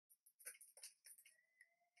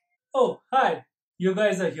Oh, hi. You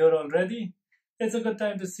guys are here already. It's a good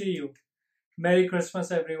time to see you. Merry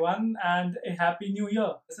Christmas, everyone, and a Happy New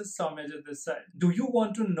Year. This is Soumyajit this side. Do you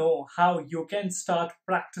want to know how you can start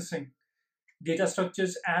practicing data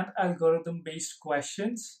structures and algorithm based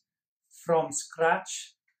questions from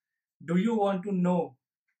scratch? Do you want to know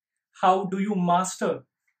how do you master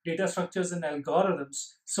data structures and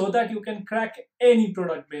algorithms so that you can crack any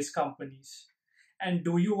product based companies? And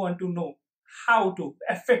do you want to know how to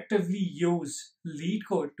effectively use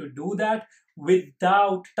Leetcode to do that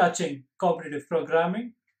without touching competitive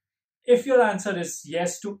programming? If your answer is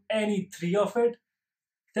yes to any three of it,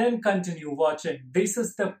 then continue watching. This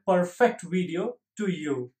is the perfect video to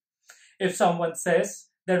you. If someone says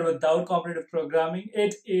that without competitive programming,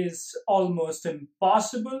 it is almost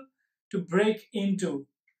impossible to break into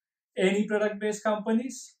any product based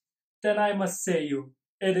companies, then I must say you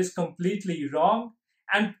it is completely wrong.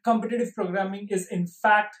 And competitive programming is in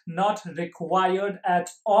fact not required at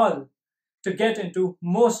all to get into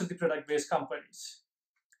most of the product based companies.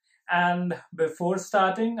 And before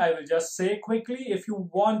starting, I will just say quickly, if you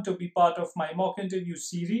want to be part of my mock interview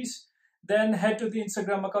series, then head to the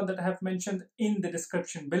Instagram account that I have mentioned in the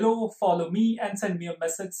description below, follow me and send me a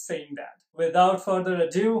message saying that. Without further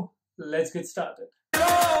ado, let's get started.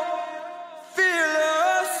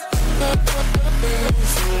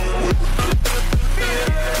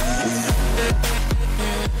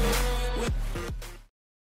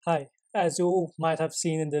 Hi, as you might have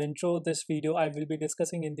seen in the intro, this video I will be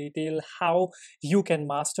discussing in detail how you can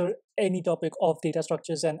master any topic of data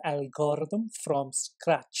structures and algorithm from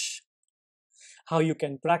scratch. How you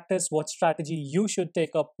can practice, what strategy you should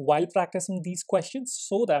take up while practicing these questions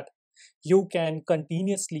so that you can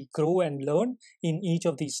continuously grow and learn in each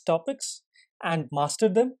of these topics and master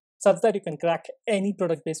them such that you can crack any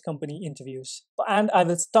product-based company interviews. And I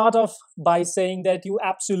will start off by saying that you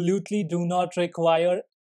absolutely do not require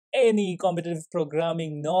any competitive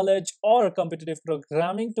programming knowledge or competitive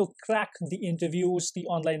programming to crack the interviews, the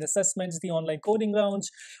online assessments, the online coding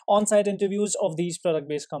rounds, on-site interviews of these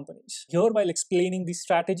product-based companies. Here, while explaining the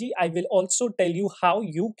strategy, I will also tell you how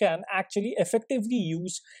you can actually effectively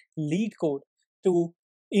use Leetcode to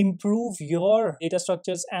improve your data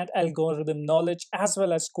structures and algorithm knowledge as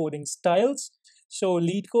well as coding styles. So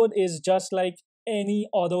Leetcode is just like any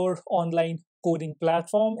other online coding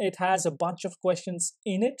platform. It has a bunch of questions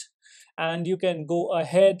in it, and you can go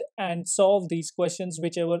ahead and solve these questions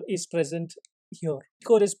whichever is present here.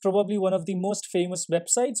 Leetcode is probably one of the most famous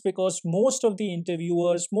websites because most of the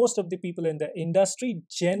interviewers, most of the people in the industry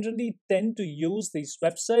generally tend to use this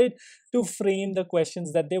website to frame the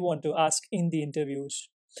questions that they want to ask in the interviews.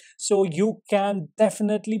 So you can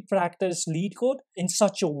definitely practice Leetcode in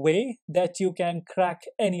such a way that you can crack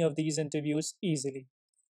any of these interviews easily.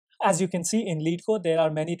 As you can see in Leetcode, there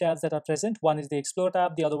are many tabs that are present. One is the Explore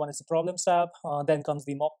tab, the other one is the Problems tab, then comes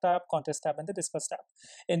the Mock tab, Contest tab, and the Discuss tab.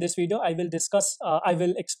 In this video, I will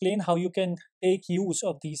explain how you can take use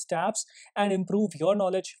of these tabs and improve your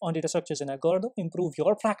knowledge on data structures and algorithm, improve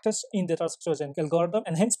your practice in data structures and algorithm,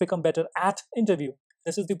 and hence become better at interview.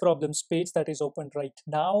 This is the problems page that is opened right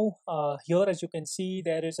now. Here, as you can see,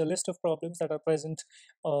 there is a list of problems that are present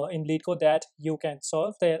in Leetcode that you can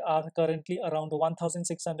solve. There are currently around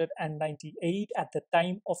 1,698 at the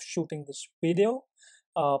time of shooting this video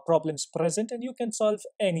problems present, and you can solve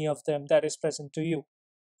any of them that is present to you.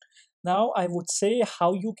 Now, I would say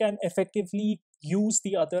how you can effectively use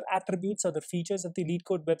the other attributes or the features of the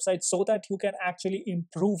Leetcode website so that you can actually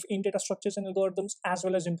improve in data structures and algorithms as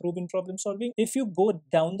well as improve in problem solving. If you go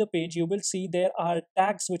down the page, you will see there are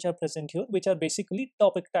tags which are present here, which are basically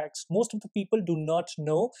topic tags. Most of the people do not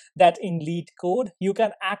know that in Leetcode, you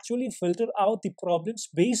can actually filter out the problems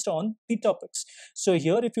based on the topics. So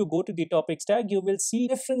here, if you go to the topics tag, you will see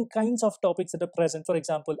different kinds of topics that are present. For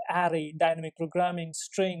example, array, dynamic programming,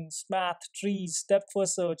 strings, math, trees, depth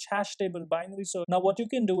first search, hash table, binary search. Now what you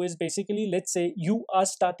can do is basically, let's say you are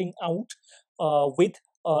starting out with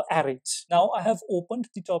arrays. Now I have opened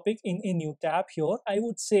the topic in a new tab here. I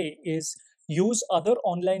would say is use other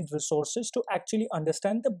online resources to actually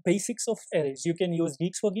understand the basics of arrays. You can use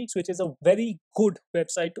geeksforgeeks, which is a very good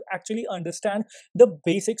website to actually understand the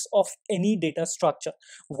basics of any data structure.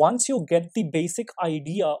 Once you get the basic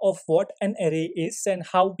idea of what an array is and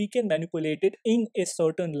how we can manipulate it in a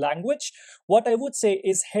certain language, what I would say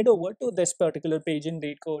is head over to this particular page in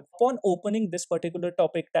Leetcode. Upon opening this particular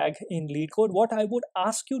topic tag in Leetcode, what I would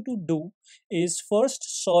ask you to do is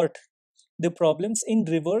first sort the problems in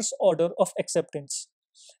reverse order of acceptance.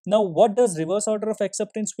 Now, what does reverse order of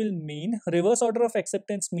acceptance will mean? Reverse order of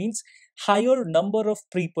acceptance means higher number of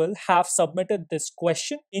people have submitted this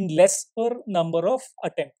question in lesser number of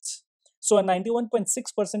attempts. So a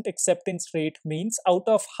 91.6% acceptance rate means out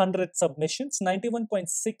of 100 submissions, 91.6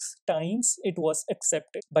 times it was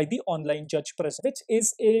accepted by the online judge present, which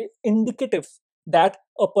is a indicative that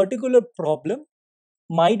a particular problem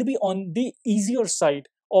might be on the easier side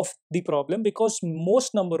of the problem, because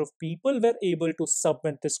most number of people were able to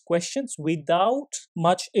submit these questions without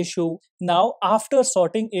much issue. Now, after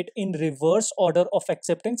sorting it in reverse order of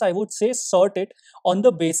acceptance, I would say sort it on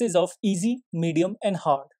the basis of easy, medium, and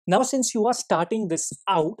hard. Now, since you are starting this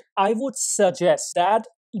out, I would suggest that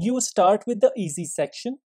you start with the easy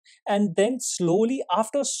section, and then slowly,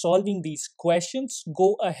 after solving these questions,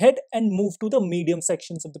 go ahead and move to the medium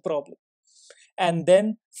sections of the problem, and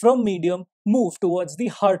then from medium move towards the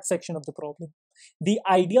hard section of the problem. The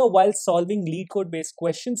idea while solving Leetcode based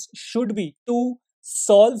questions should be to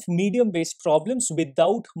solve medium based problems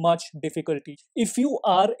without much difficulty. If you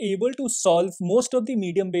are able to solve most of the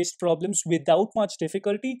medium based problems without much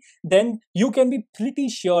difficulty, then you can be pretty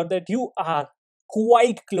sure that you are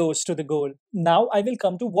quite close to the goal. Now I will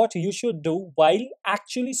come to what you should do while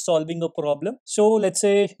actually solving a problem. So let's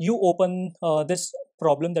say you open this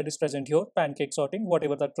problem that is present here, pancake sorting,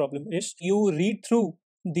 whatever that problem is. You read through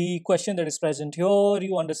the question that is present here,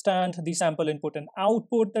 you understand the sample input and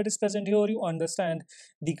output that is present here, you understand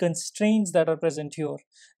the constraints that are present here.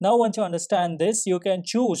 Now once you understand this, you can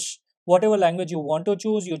choose whatever language you want to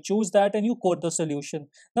choose, you choose that and you code the solution.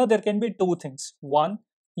 Now there can be two things. One,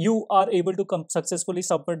 you are able to successfully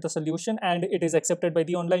submit the solution and it is accepted by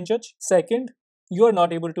the online judge. Second, you are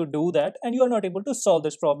not able to do that and you are not able to solve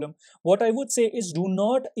this problem. What I would say is, do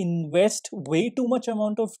not invest way too much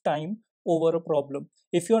amount of time over a problem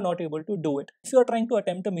if you are not able to do it. If you are trying to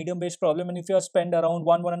attempt a medium based problem and if you have spent around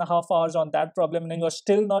 1.5 hours on that problem and you are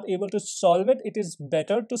still not able to solve it, it is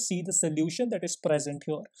better to see the solution that is present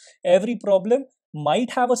here. Every problem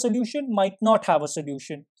might have a solution, might not have a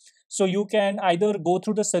solution. So you can either go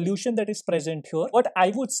through the solution that is present here. What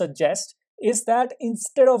I would suggest is that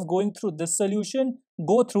instead of going through this solution,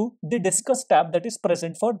 go through the discuss tab that is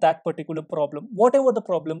present for that particular problem. Whatever the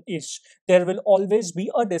problem is, there will always be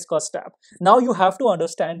a discuss tab. Now you have to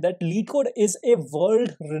understand that Leetcode is a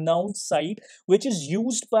world-renowned site which is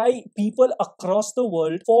used by people across the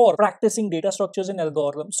world for practicing data structures and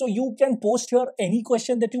algorithms. So you can post here any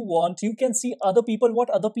question that you want. You can see other people, what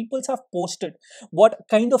other people have posted, what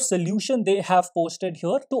kind of solution they have posted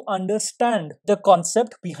here to understand the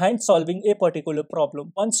concept behind solving a particular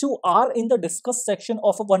problem. Once you are in the discuss section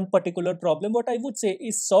of one particular problem, what I would say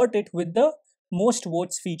is sort it with the most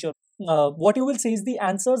votes feature. What you will see is the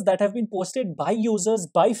answers that have been posted by users,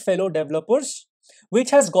 by fellow developers,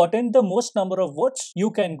 which has gotten the most number of votes. You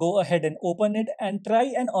can go ahead and open it and try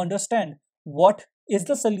and understand what is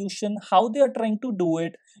the solution, how they are trying to do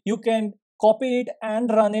it. You can copy it and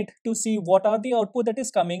run it to see what are the output that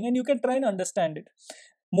is coming, and you can try and understand it.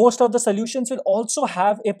 Most of the solutions will also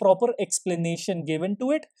have a proper explanation given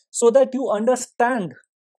to it so that you understand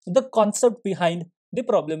the concept behind the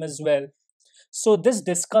problem as well. So this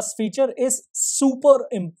discuss feature is super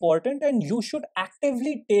important and you should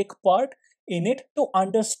actively take part in it to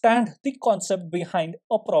understand the concept behind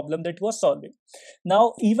a problem that you are solving.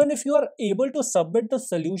 Now, even if you are able to submit the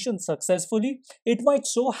solution successfully, it might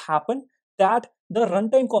so happen that the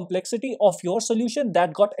runtime complexity of your solution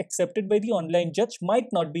that got accepted by the online judge might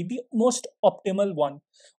not be the most optimal one.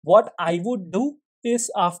 What I would do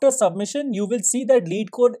is, after submission, you will see that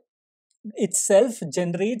Leetcode itself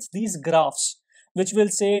generates these graphs which will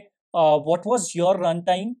say what was your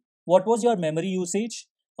runtime, what was your memory usage.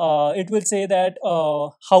 It will say that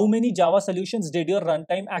how many Java solutions did your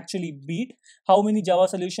runtime actually beat, how many Java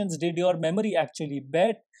solutions did your memory actually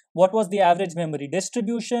bet, what was the average memory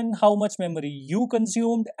distribution, how much memory you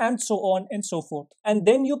consumed, and so on and so forth. And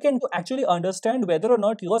then you can actually understand whether or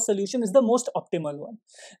not your solution is the most optimal one.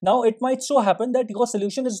 Now, it might so happen that your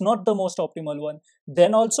solution is not the most optimal one.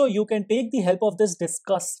 Then also you can take the help of this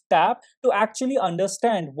discuss tab to actually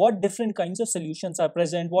understand what different kinds of solutions are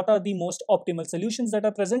present, what are the most optimal solutions that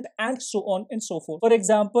are present, and so on and so forth. For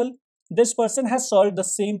example, this person has solved the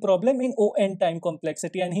same problem in ON time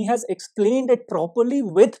complexity and he has explained it properly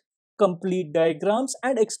with complete diagrams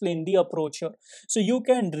and explained the approach here. So you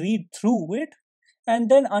can read through it and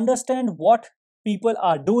then understand what people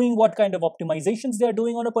are doing, what kind of optimizations they are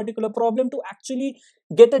doing on a particular problem to actually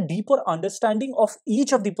get a deeper understanding of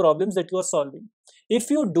each of the problems that you are solving. If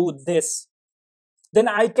you do this, then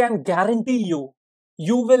I can guarantee you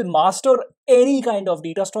will master any kind of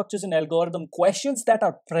data structures and algorithm questions that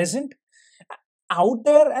are present. out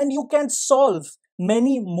there and you can solve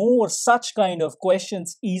many more such kind of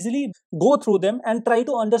questions easily. Go through them and try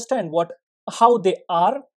to understand how they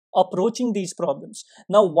are approaching these problems.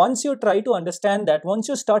 Now, once you try to understand that, once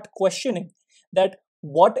you start questioning that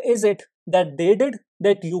what is it that they did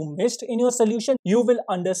that you missed in your solution, you will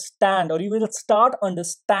understand, or you will start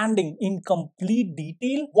understanding in complete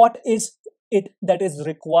detail what is it that is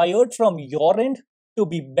required from your end to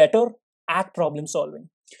be better at problem solving.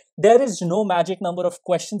 There is no magic number of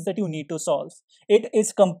questions that you need to solve. It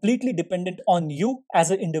is completely dependent on you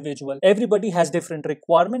as an individual. Everybody has different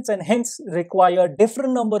requirements and hence require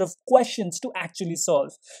different number of questions to actually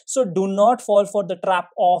solve. So do not fall for the trap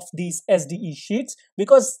of these SDE sheets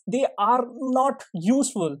because they are not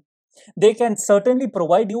useful. They can certainly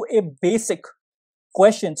provide you a basic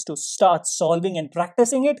questions to start solving and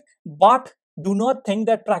practicing it, but do not think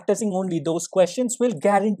that practicing only those questions will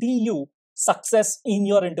guarantee you success in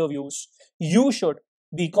your interviews. You should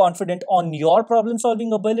be confident on your problem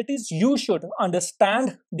solving abilities. You should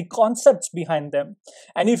understand the concepts behind them.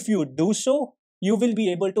 And if you do so, you will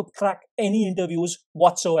be able to crack any interviews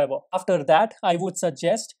whatsoever. After that, I would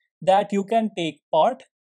suggest that you can take part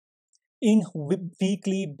in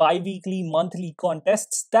weekly, bi-weekly, monthly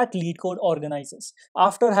contests that Leetcode organizes.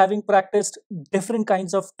 After having practiced different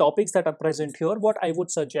kinds of topics that are present here, what I would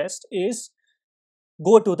suggest is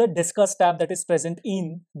go to the Discuss tab that is present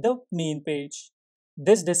in the main page.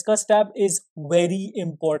 This Discuss tab is very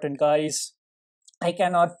important, guys. I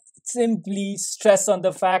cannot simply stress on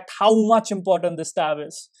the fact how much important this tab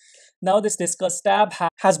is. Now, this Discuss tab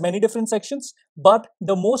has many different sections, but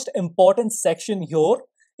the most important section here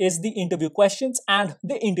is the interview questions and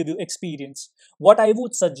the interview experience. What I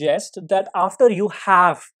would suggest that after you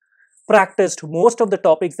have practiced most of the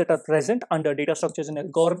topics that are present under data structures and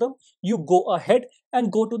algorithm, you go ahead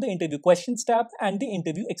and go to the interview questions tab and the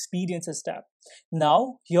interview experiences tab.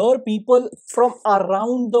 Now, here people from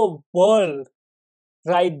around the world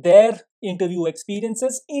write their interview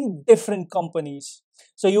experiences in different companies.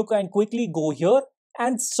 So you can quickly go here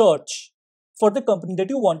and search for the company that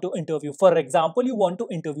you want to interview. For example, you want to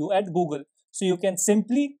interview at Google. So you can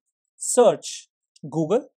simply search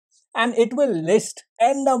Google and it will list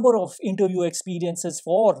n number of interview experiences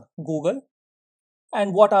for Google.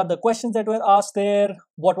 And what are the questions that were asked there?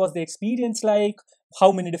 What was the experience like?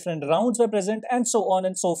 How many different rounds were present, and so on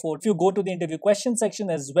and so forth. If you go to the interview question section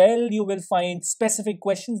as well, you will find specific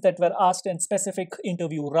questions that were asked in specific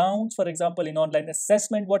interview rounds. For example, in online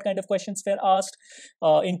assessment, what kind of questions were asked?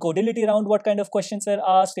 In Codility round, what kind of questions were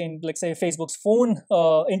asked? In, like, say, Facebook's phone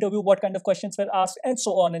interview, what kind of questions were asked, and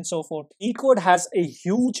so on and so forth. Leetcode has a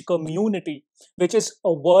huge community, which is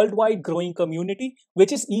a worldwide growing community,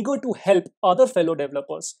 which is eager to help other fellow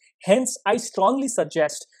developers. Hence, I strongly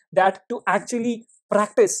suggest that to actually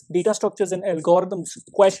practice data structures and algorithms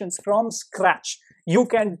questions from scratch, you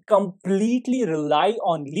can completely rely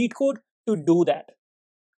on Leetcode to do that.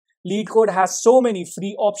 Leetcode has so many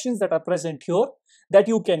free options that are present here that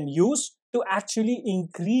you can use to actually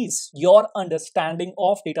increase your understanding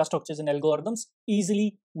of data structures and algorithms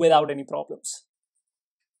easily without any problems.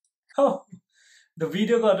 Oh, the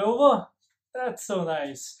video got over? That's so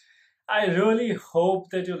nice. I really hope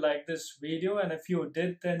that you liked this video, and if you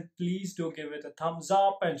did, then please do give it a thumbs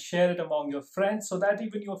up and share it among your friends so that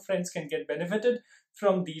even your friends can get benefited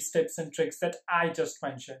from these tips and tricks that I just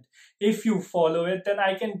mentioned. If you follow it, then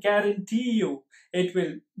I can guarantee you it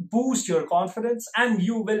will boost your confidence and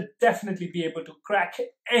you will definitely be able to crack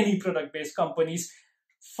any product-based companies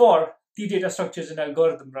for the data structures and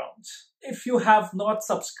algorithm rounds. If you have not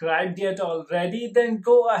subscribed yet already, then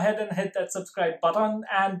go ahead and hit that subscribe button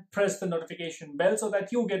and press the notification bell so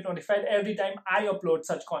that you get notified every time I upload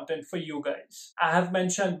such content for you guys. I have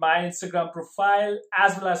mentioned my Instagram profile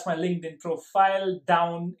as well as my LinkedIn profile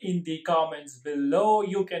down in the comments below.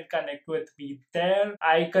 You can connect with me there.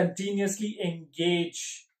 I continuously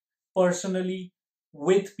engage personally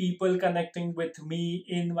with people connecting with me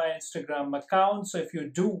in my Instagram account. So if you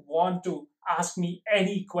do want to ask me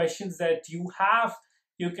any questions that you have,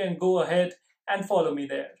 you can go ahead and follow me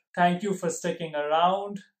there. Thank you for sticking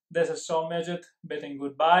around. This is Soumyajit bidding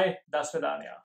goodbye. Das Vidanya.